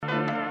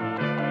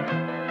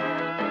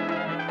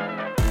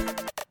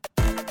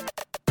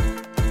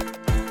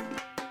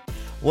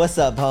What's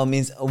up,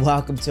 homies?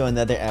 Welcome to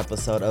another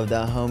episode of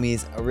the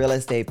Homies Real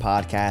Estate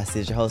Podcast. This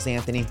is your host,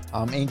 Anthony.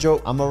 I'm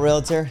Angel. I'm a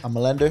realtor. I'm a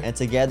lender. And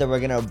together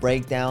we're going to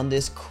break down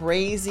this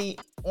crazy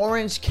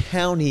Orange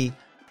County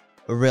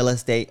real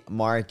estate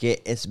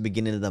market. It's the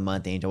beginning of the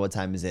month, Angel. What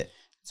time is it?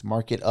 It's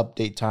market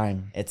update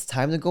time. It's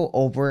time to go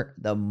over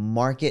the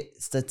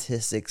market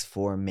statistics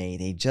for May.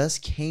 They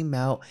just came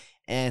out,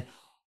 and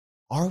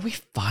are we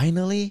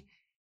finally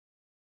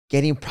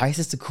getting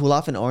prices to cool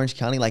off in Orange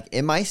County? Like,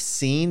 am I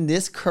seeing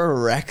this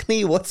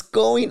correctly? What's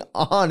going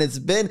on? It's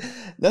been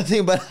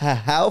nothing but a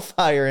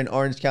hellfire in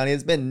Orange County.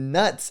 It's been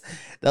nuts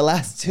the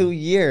last 2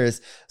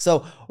 years.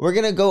 So we're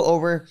going to go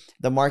over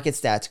the market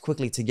stats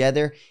quickly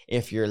together.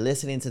 If you're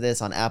listening to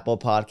this on Apple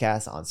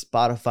Podcasts, on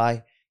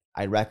Spotify,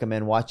 I'd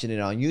recommend watching it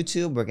on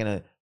YouTube. We're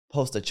going to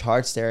post the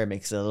charts there. It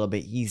makes it a little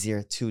bit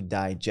easier to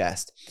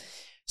digest.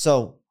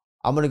 So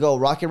I'm going to go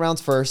rocket rounds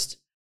first.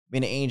 Me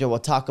and Angel will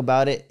talk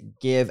about it,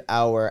 give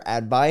our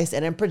advice,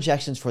 and then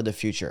projections for the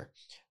future.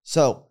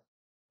 So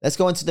let's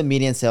go into the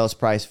median sales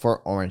price for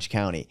Orange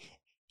County.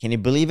 Can you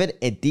believe it?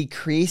 It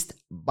decreased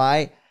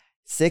by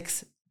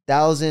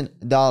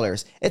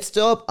 $6,000. It's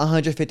still up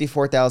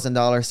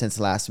 $154,000 since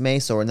last May.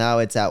 So now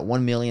it's at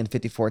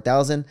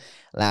 $1,054,000.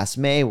 Last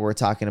May, we're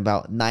talking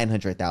about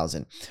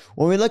 $900,000.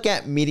 When we look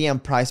at median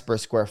price per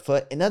square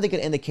foot, another good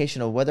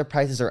indication of whether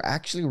prices are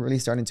actually really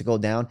starting to go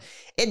down,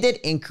 it did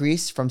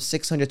increase from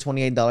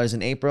 $628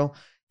 in April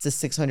to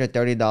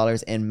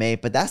 $630 in May,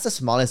 but that's the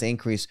smallest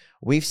increase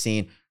we've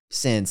seen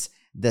since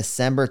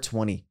December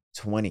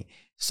 2020.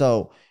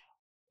 So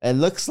it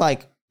looks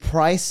like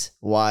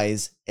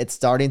price-wise, it's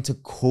starting to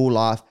cool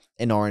off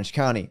in Orange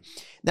County.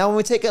 Now, when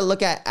we take a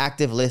look at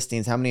active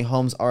listings, how many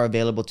homes are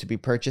available to be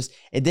purchased,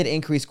 it did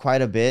increase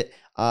quite a bit,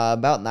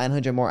 about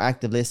 900 more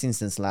active listings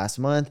since last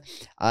month.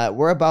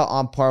 We're about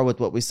on par with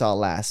what we saw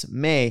last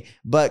May,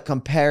 but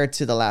compared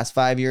to the last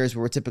 5 years,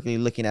 we're typically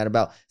looking at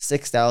about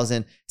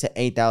 6,000 to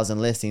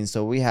 8,000 listings.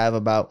 So we have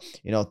about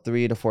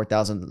 3,000 to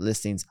 4,000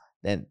 listings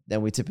than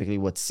we typically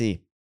would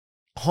see.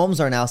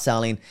 Homes are now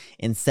selling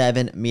in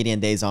 7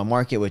 median days on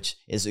market, which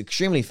is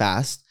extremely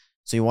fast.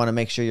 So you want to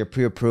make sure you're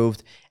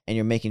pre-approved and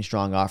you're making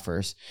strong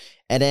offers.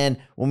 And then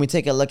when we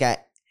take a look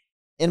at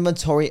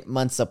inventory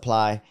month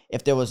supply,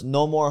 if there was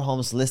no more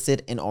homes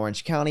listed in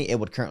Orange County, it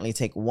would currently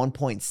take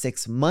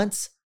 1.6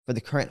 months for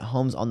the current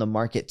homes on the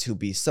market to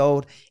be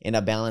sold. In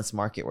a balanced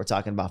market, we're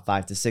talking about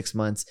 5 to 6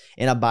 months.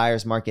 In a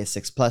buyer's market,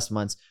 6+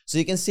 months. So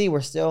you can see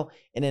we're still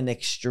in an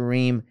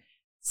extreme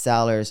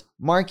seller's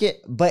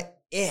market, but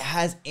it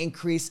has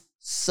increased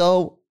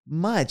so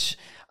much.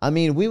 I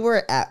mean, we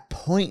were at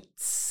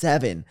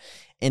 0.7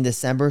 in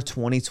December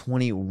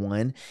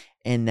 2021,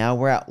 and now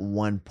we're at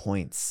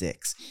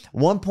 1.6.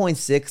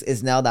 1.6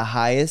 is now the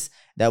highest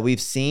that we've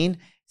seen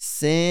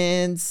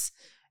since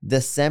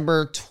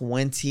December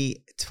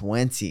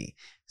 2020.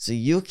 So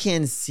you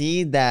can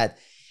see that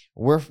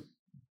we're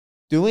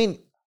doing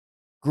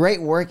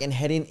great work and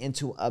heading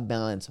into a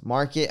balanced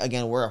market.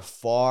 Again, we're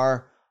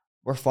far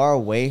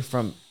away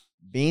from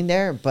being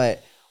there,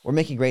 but we're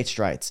making great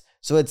strides.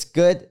 So it's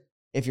good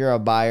if you're a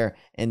buyer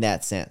in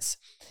that sense.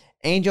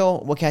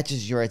 Angel, what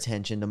catches your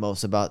attention the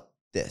most about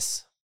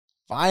this?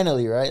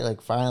 Finally, right?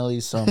 Like finally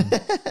some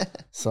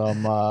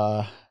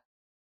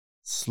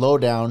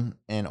slowdown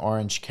in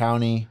Orange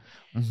County.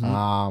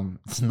 Mm-hmm.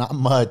 It's not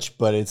much,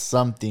 but it's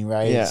something,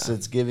 right? Yeah.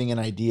 It's giving an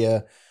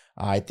idea,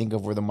 I think,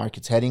 of where the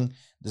market's heading.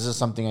 This is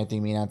something I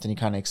think me and Anthony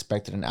kind of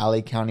expected in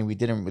LA County. We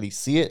didn't really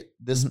see it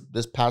this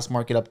past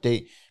market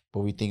update, but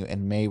we think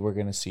in May we're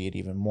going to see it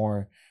even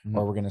more,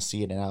 or we're going to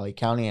see it in LA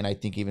County. And I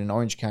think even in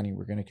Orange County,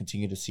 we're going to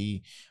continue to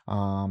see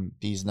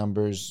these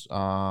numbers,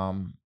 I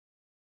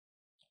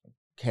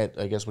guess,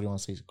 what do you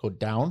want to say, go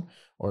down,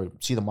 or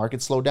see the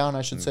market slow down,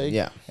 I should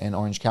say, in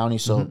Orange County.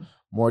 So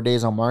more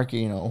days on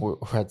market, we're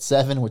at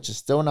 7, which is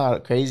still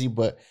not crazy,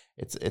 but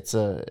it is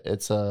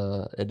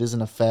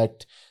an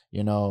effect.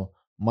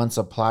 Month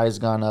supply has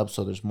gone up,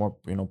 so there's more,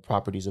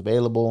 properties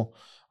available.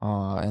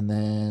 And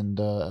then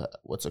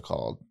what's it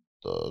called?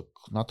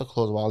 Not the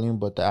closed volume,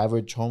 but the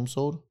average home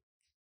sold,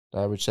 the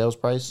average sales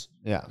price,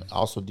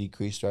 also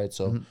decreased, right?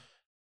 So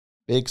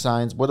big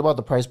signs. What about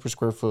the price per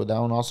square foot? That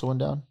one also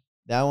went down?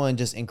 That one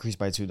just increased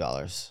by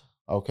 $2.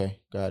 Okay,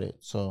 got it.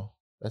 So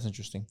that's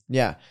interesting.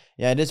 Yeah,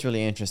 it is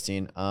really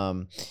interesting.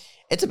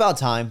 It's about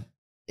time.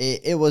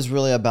 It was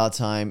really about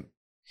time.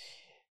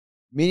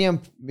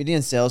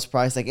 Median sales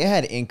price, like, it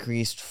had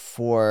increased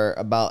for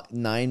about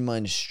 9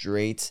 months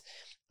straight.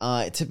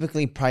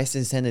 Typically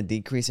prices tend to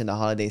decrease in the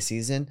holiday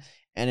season,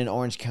 and in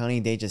Orange County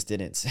they just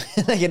didn't.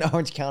 Like in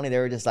Orange County, they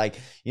were just like,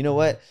 you know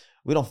what,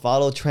 we don't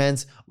follow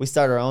trends, we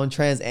start our own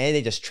trends, and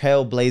they just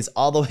trailblaze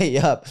all the way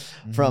up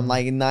from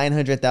like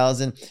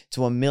 900,000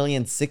 to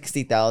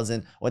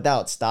 1,060,000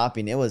 without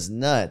stopping. It was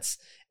nuts.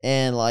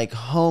 And like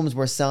homes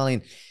were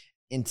selling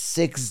in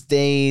 6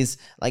 days.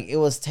 Like, it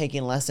was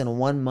taking less than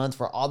 1 month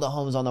for all the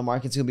homes on the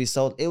market to be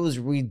sold. It was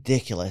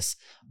ridiculous.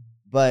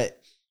 But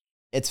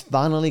it's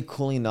finally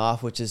cooling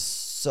off, which is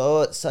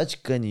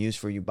such good news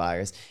for you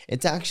buyers.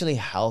 It's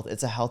actually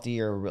it's a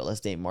healthier real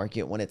estate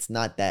market when it's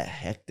not that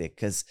hectic,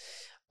 because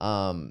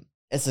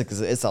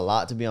it's a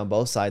lot to be on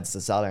both sides,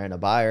 the seller and a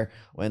buyer,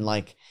 when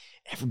like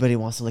everybody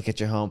wants to look at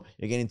your home.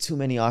 You're getting too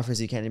many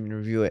offers, you can't even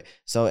review it.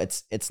 So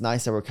it's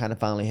nice that we're kind of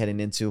finally heading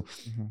into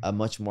a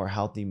much more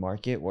healthy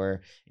market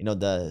where, you know,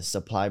 the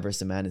supply versus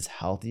demand is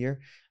healthier.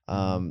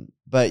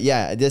 But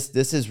yeah,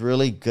 this is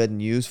really good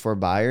news for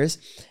buyers,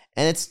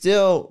 and it's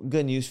still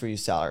good news for you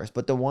sellers.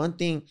 But the one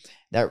thing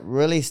that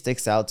really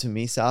sticks out to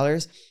me,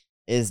 sellers,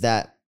 is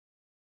that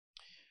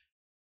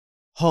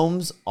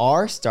homes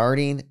are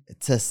starting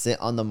to sit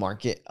on the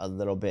market a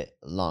little bit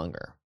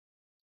longer.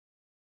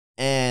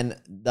 And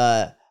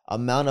the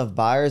amount of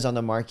buyers on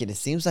the market, it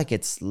seems like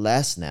it's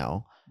less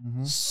now.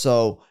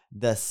 So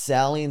the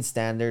selling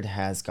standard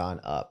has gone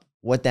up.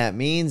 What that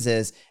means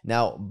is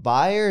now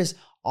buyers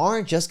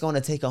aren't just going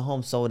to take a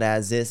home sold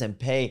as is and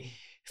pay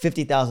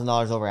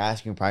 $50,000 over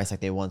asking price like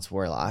they once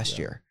were last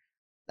year.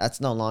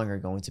 That's no longer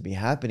going to be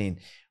happening.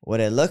 What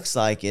it looks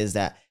like is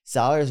that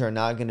sellers are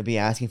not going to be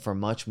asking for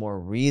much more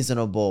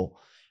reasonable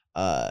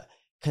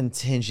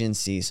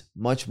contingencies,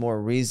 much more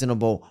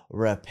reasonable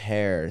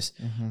repairs,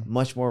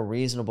 much more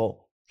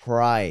reasonable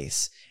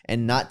price,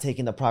 and not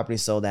taking the property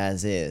sold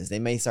as is. They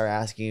may start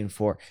asking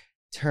for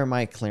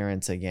termite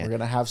clearance again. We're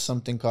gonna have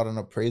something called an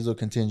appraisal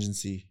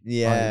contingency on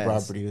your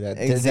property that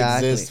didn't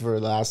exist for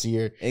last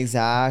year.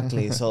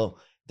 Exactly. So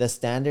the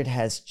standard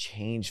has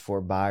changed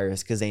for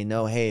buyers because they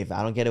know, hey, if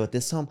I don't get it with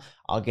this home,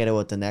 I'll get it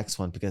with the next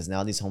one, because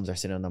now these homes are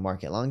sitting on the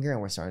market longer and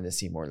we're starting to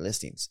see more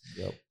listings.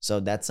 So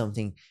that's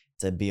something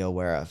to be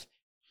aware of.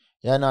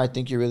 Yeah, no, I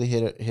think you really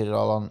hit it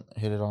on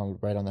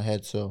right on the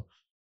head. So,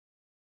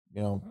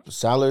 you know,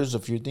 sellers,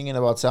 if you're thinking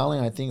about selling,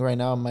 I think right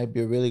now might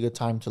be a really good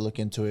time to look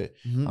into it.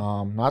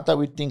 Not that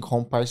we think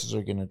home prices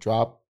are gonna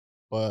drop,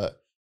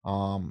 but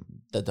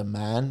the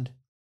demand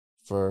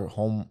for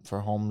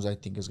homes, I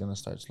think, is gonna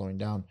start slowing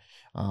down.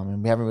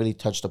 And we haven't really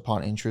touched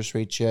upon interest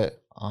rates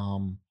yet.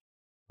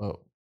 But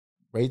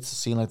rates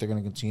seem like they're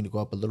gonna continue to go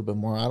up a little bit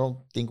more. I don't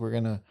think we're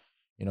gonna,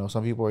 you know,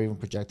 some people are even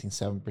projecting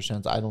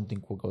 7%. I don't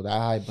think we'll go that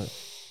high, but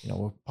you know,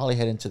 we'll probably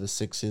head into the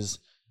 6s.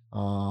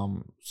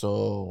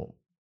 So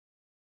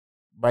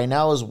right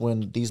now is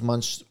when these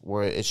months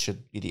where it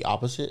should be the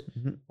opposite,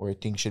 where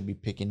things should be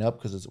picking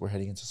up because we're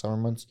heading into summer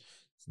months.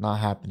 It's not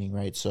happening,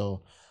 right?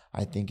 So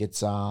I think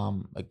it's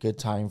a good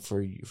time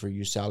for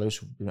you sellers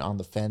who've been on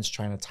the fence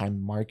trying to time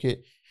the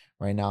market.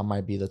 Right now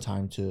might be the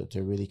time to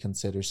really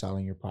consider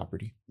selling your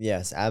property.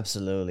 Yes,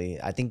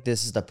 absolutely. I think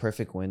this is the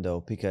perfect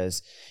window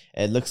because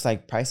it looks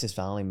like prices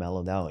finally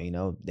mellowed out. You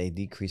know, they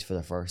decreased for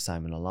the first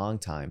time in a long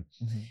time.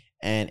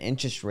 And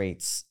interest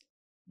rates,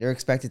 they're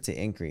expected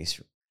to increase.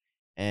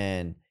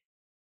 And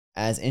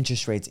as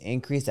interest rates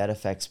increase, that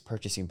affects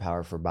purchasing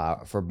power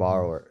for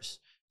borrowers.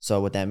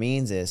 So what that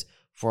means is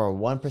for a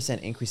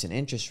 1% increase in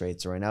interest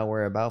rates, right now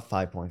we're about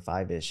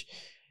 5.5-ish.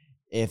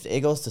 If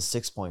it goes to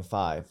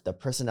 6.5, the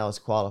person that was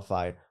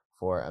qualified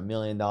for $1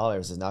 million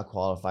is now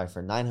qualified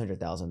for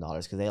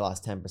 $900,000 because they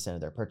lost 10% of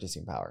their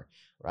purchasing power,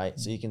 right?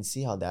 So you can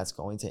see how that's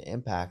going to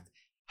impact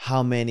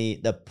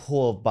the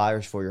pool of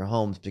buyers for your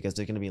homes, because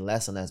there's going to be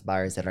less and less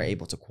buyers that are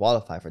able to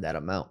qualify for that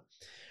amount.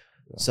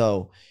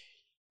 So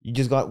you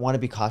just want to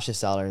be cautious,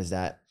 sellers,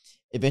 that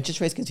if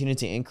interest rates continue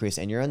to increase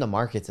and you're in the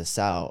market to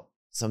sell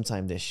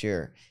sometime this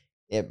year,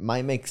 it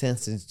might make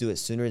sense to do it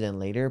sooner than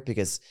later,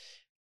 because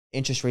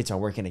interest rates are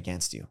working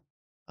against you,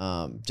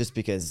 just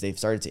because they've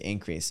started to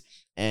increase,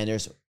 and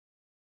there's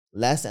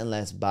less and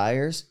less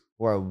buyers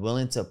who are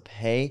willing to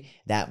pay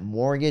that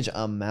mortgage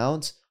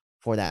amount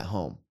for that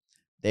home.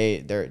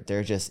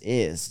 There just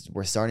is.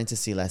 We're starting to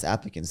see less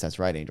applicants. That's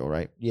right, Angel,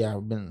 right? Yeah,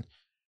 I've been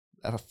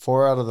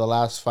 4 out of the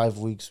last 5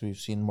 weeks we've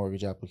seen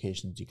mortgage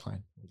applications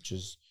decline, which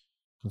is,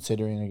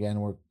 considering again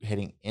we're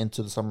heading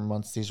into the summer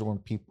months. These are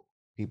when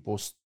people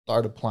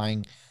start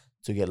applying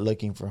to get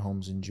looking for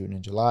homes in June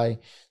and July.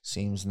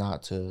 Seems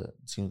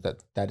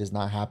that is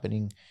not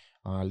happening,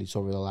 at least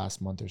over the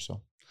last month or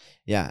so.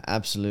 Yeah,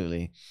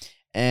 absolutely.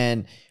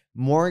 And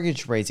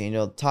mortgage rates,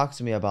 Angel, talk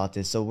to me about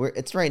this. So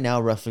it's right now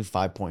roughly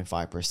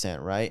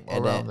 5.5%, right?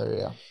 Around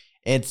there,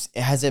 yeah.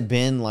 Has it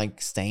been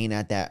like staying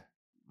at that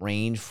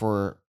range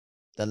for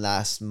the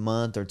last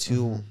month or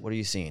two? What are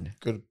you seeing?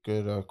 Good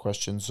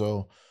question.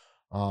 So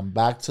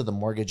back to the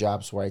mortgage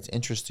apps, why it's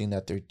interesting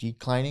that they're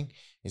declining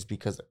is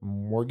because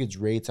mortgage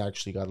rates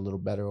actually got a little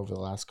better over the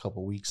last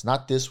couple of weeks.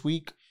 Not this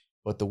week,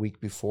 but the week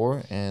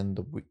before, and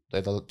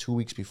the 2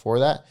 weeks before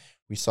that,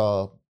 we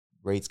saw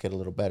rates get a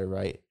little better,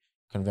 right?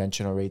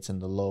 Conventional rates in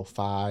the low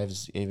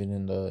 5s, even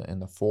in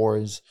the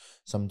 4s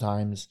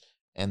sometimes,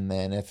 and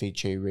then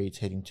FHA rates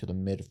hitting to the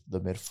mid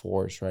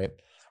 4s, right?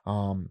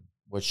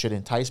 Which should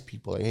entice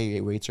people, like, hey,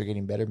 rates are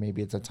getting better.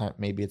 Maybe it's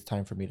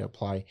time for me to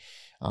apply,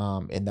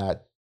 and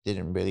that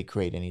didn't really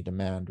create any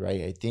demand,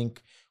 right? I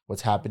think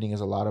what's happening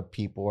is a lot of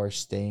people are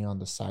staying on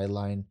the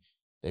sideline.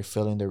 They're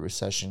feeling the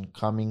recession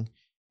coming.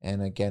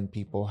 And again,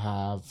 people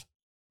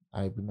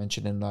we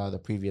mentioned in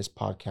the previous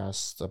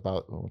podcast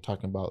about, when we're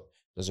talking about,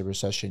 does a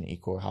recession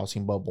equal a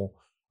housing bubble?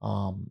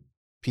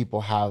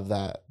 people have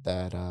that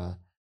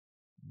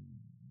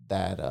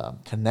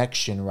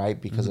connection,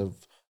 right? Because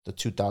of the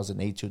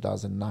 2008,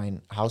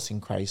 2009 housing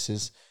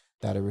crisis,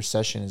 that a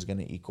recession is going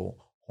to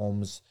equal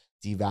homes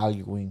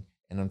devaluing.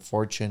 And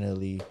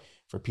unfortunately,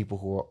 for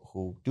people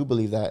who do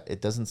believe that,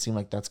 it doesn't seem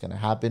like that's going to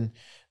happen.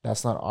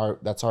 That's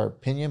our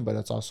opinion, but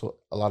it's also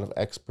a lot of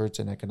experts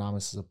and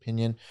economists'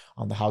 opinion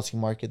on the housing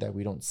market, that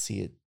we don't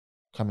see it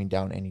coming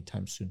down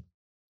anytime soon.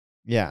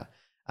 Yeah,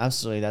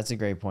 absolutely. That's a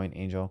great point,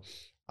 Angel.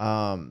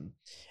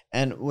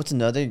 And what's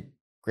another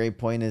great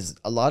point is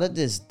a lot of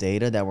this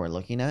data that we're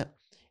looking at,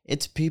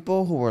 it's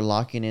people who were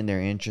locking in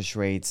their interest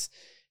rates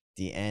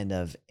the end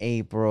of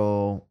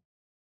April,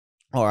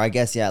 or I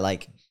guess, yeah,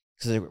 like,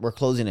 because we're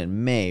closing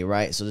in May,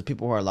 right? So the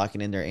people who are locking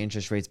in their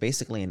interest rates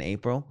basically in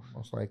April.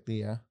 Most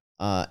likely, yeah.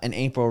 And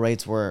April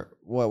rates what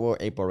were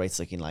April rates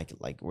looking like?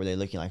 Like, were they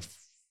looking like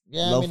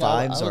low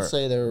fives? I would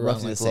say they were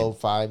around like low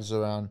fives,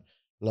 around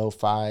low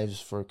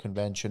fives for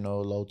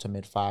conventional, low to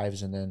mid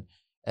fives, and then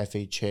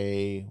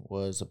FHA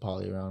was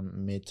probably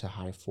around mid to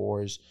high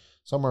fours,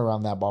 somewhere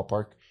around that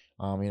ballpark.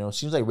 It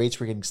seems like rates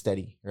were getting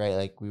steady, right?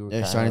 Like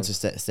they're starting to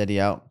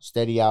steady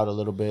out a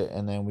little bit,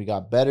 and then we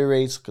got better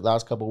rates the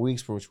last couple of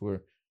weeks, which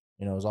were,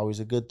 it was always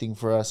a good thing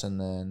for us. And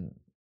then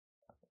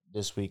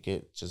this week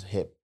it just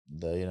hit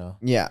the,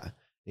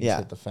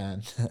 hit the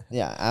fan.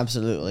 Yeah,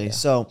 absolutely. Yeah.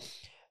 So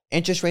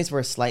interest rates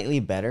were slightly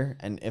better,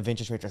 and if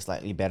interest rates are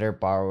slightly better,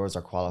 borrowers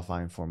are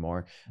qualifying for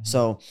more. Mm-hmm.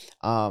 So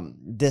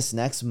this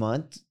next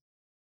month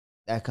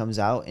that comes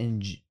out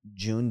in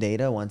June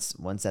data, once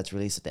that's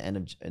released at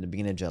the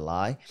beginning of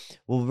July,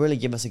 will really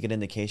give us a good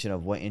indication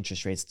of what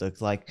interest rates look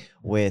like,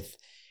 with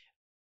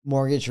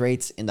mortgage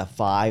rates in the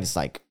fives,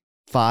 like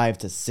 5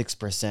 to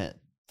 6%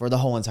 for the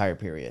whole entire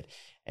period.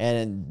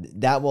 And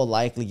that will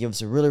likely give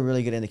us a really,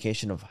 really good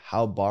indication of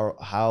how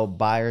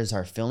buyers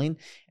are feeling,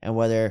 and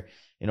whether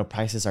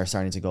prices are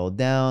starting to go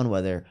down,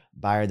 whether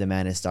buyer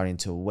demand is starting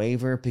to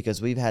waver,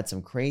 because we've had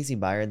some crazy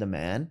buyer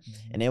demand,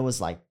 and it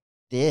was like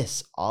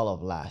this all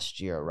of last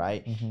year,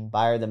 right?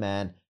 Buyer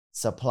demand,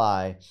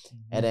 supply,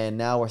 and then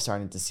now we're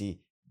starting to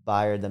see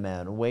buyer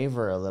demand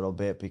waver a little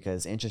bit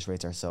because interest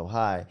rates are so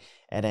high.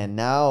 And then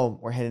now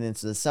we're heading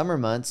into the summer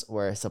months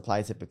where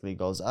supply typically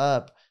goes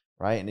up,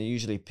 right? And it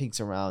usually peaks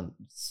around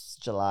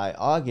July,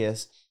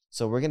 August.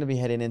 So we're going to be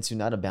heading into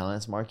not a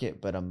balanced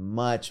market, but a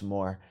much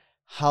more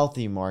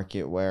healthy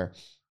market, where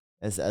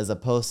as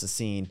opposed to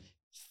seeing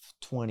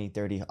 20,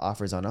 30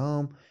 offers on a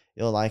home,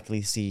 you'll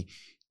likely see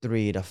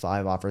 3 to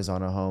 5 offers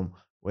on a home,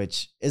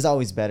 which is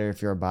always better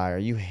if you're a buyer.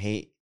 You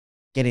hate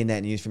getting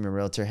that news from your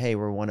realtor. Hey,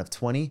 we're one of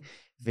 20.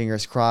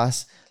 Fingers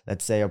crossed.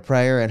 Let's say a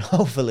prayer, and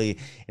hopefully,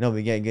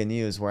 we get good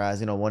news.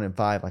 Whereas, 1 in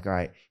 5, like, all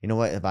right, you know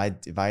what? If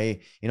I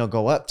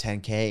go up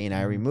 10K and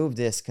I remove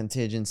this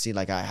contingency,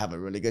 like, I have a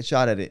really good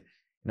shot at it.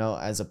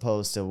 As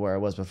opposed to where it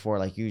was before,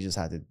 like, you just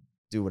had to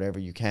do whatever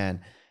you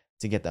can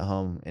to get the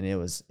home, and it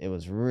was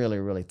really,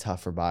 really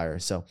tough for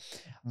buyers. So,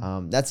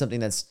 that's something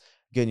that's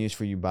good news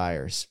for you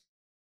buyers.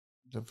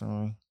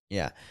 Definitely.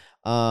 Yeah.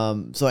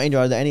 So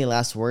Angel, are there any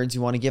last words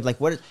you want to give? Like,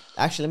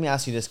 actually, let me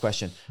ask you this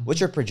question.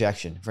 What's your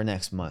projection for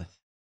next month?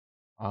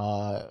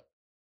 I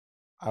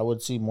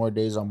would see more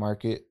days on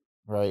market,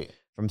 right?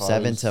 From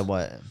probably 7 to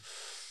what?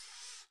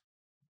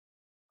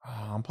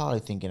 I'm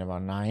probably thinking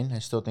about 9. I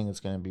still think it's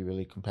going to be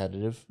really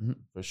competitive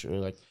for sure.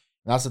 Like,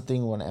 that's the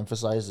thing I want to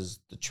emphasize,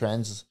 is the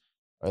trends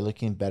are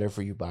looking better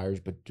for you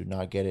buyers, but do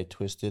not get it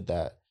twisted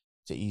that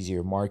it's an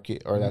easier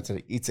market, or it's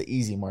an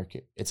easy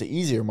market. It's an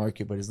easier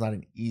market, but it's not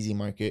an easy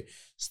market.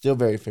 Still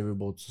very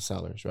favorable to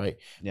sellers, right?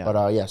 Yeah.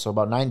 But so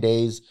about 9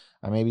 days,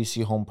 I maybe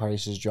see home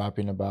prices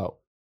dropping about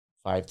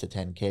 5 to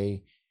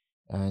 10K.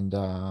 And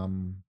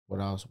what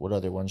else? What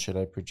other ones should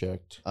I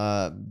project?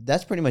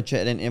 That's pretty much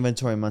it. And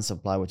inventory month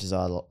supply, which is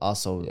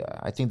also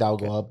I think that will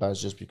go up, as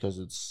just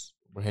because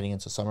we're heading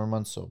into summer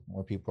months, so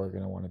more people are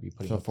gonna want to be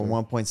putting. So from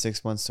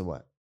 1.6 months to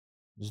what?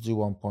 Just do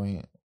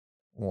 1.1.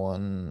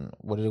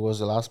 What was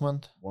the last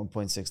month?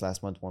 1.6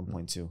 last month.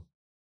 1.2.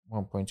 1.2,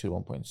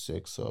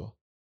 1.6. So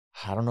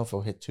I don't know if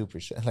it'll hit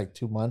 2%. Like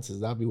 2 months,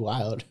 that'd be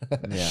wild.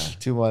 Yeah,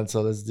 2 months.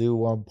 So let's do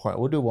 1.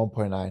 We'll do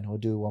 1.9. We'll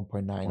do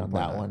 1.9 on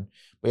that one.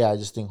 But yeah, I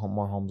just think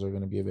more homes are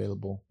going to be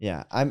available.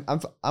 Yeah,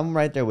 I'm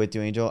right there with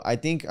you, Angel. I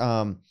think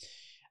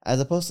as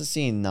opposed to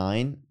seeing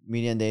 9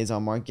 median days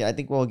on market, I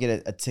think we'll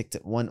get a tick to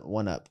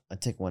one up.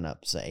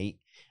 So 8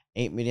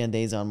 median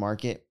days on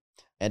market,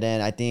 and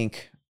then I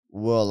think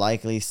we'll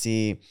likely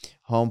see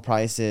home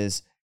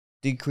prices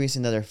decrease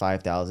another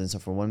 5,000. So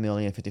from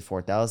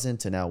 1,054,000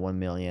 to now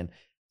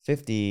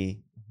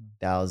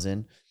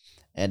 1,050,000,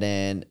 and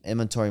then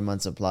inventory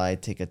month supply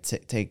take a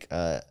tick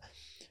up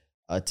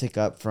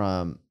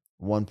from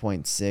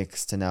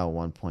 1.6 to now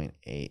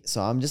 1.8.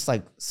 So I'm just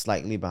like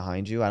slightly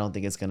behind you. I don't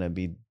think it's gonna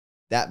be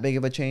that big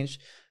of a change,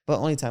 but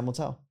only time will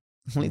tell.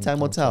 Only time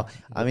will tell.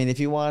 I mean, if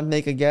you want to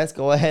make a guess,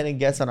 go ahead and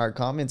guess on our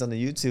comments on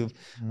the YouTube.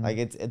 Like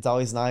it's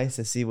always nice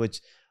to see what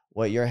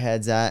your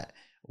head's at,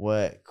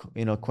 what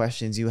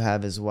questions you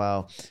have as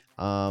well.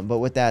 But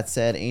with that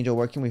said, Angel,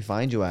 where can we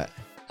find you at?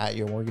 At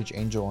Your Mortgage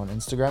Angel on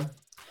Instagram.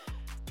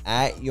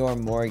 at Your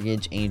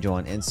Mortgage Angel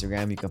on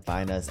Instagram. You can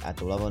find us at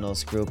the Love on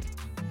Us group.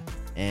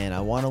 And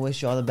I want to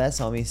wish you all the best,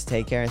 homies.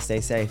 Take care and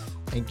stay safe.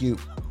 Thank you.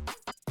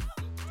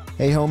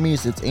 Hey,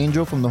 homies, it's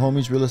Angel from the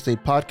Homies Real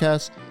Estate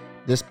Podcast.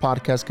 This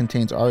podcast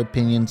contains our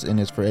opinions and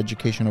is for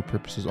educational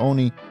purposes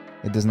only.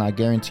 It does not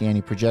guarantee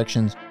any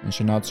projections and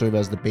should not serve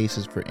as the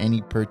basis for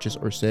any purchase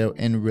or sale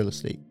in real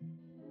estate.